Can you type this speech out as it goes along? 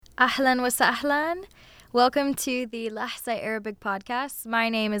Ahlan wa sahlan. Welcome to the Lahza Arabic podcast. My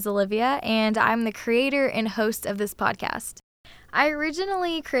name is Olivia, and I'm the creator and host of this podcast. I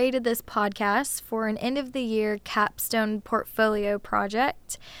originally created this podcast for an end-of-the-year capstone portfolio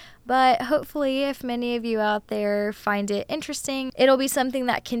project, but hopefully if many of you out there find it interesting, it'll be something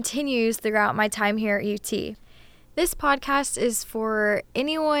that continues throughout my time here at UT. This podcast is for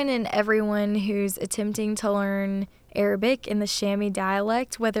anyone and everyone who's attempting to learn Arabic in the Shami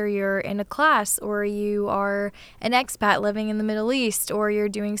dialect, whether you're in a class or you are an expat living in the Middle East or you're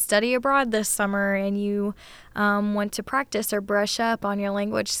doing study abroad this summer and you want to practice or brush up on your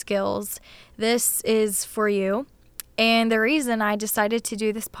language skills. This is for you. And the reason I decided to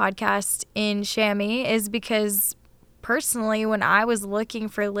do this podcast in Shami is because personally, when I was looking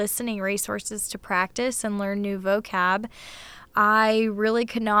for listening resources to practice and learn new vocab, I really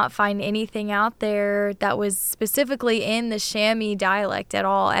could not find anything out there that was specifically in the Shami dialect at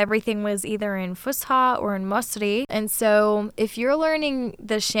all. Everything was either in Fusha or in Masri. And so if you're learning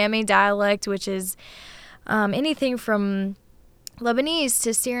the Shami dialect, which is anything from Lebanese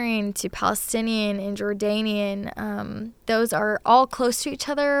to Syrian to Palestinian and Jordanian, those are all close to each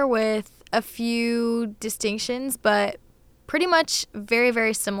other with a few distinctions, but pretty much very,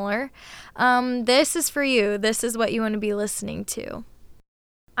 very similar. This is for you. This is what you want to be listening to.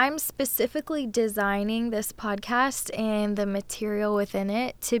 I'm specifically designing this podcast and the material within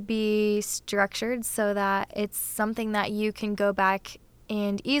it to be structured so that it's something that you can go back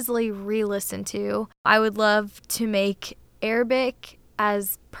and easily re-listen to. I would love to make Arabic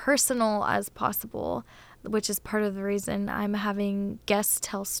as personal as possible, which is part of the reason I'm having guests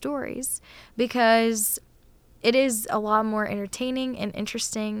tell stories, because it is a lot more entertaining and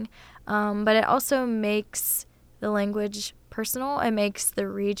interesting, but it also makes the language personal. It makes the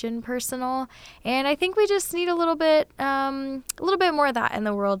region personal, and I think we just need a little bit more of that in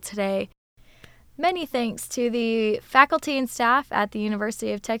the world today. Many thanks to the faculty and staff at the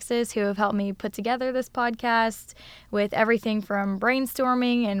University of Texas who have helped me put together this podcast with everything from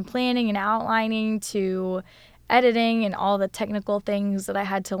brainstorming and planning and outlining to editing and all the technical things that I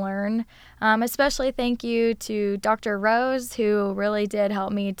had to learn. Especially thank you to Dr. Rose, who really did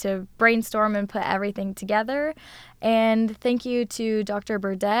help me to brainstorm and put everything together. And thank you to Dr.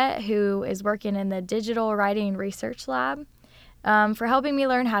 Burdett, who is working in the Digital Writing and Research Lab, for helping me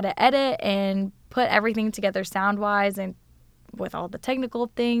learn how to edit and put everything together sound-wise and with all the technical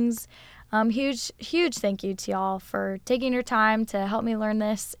things. Huge thank you to y'all for taking your time to help me learn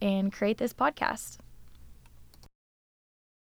this and create this podcast.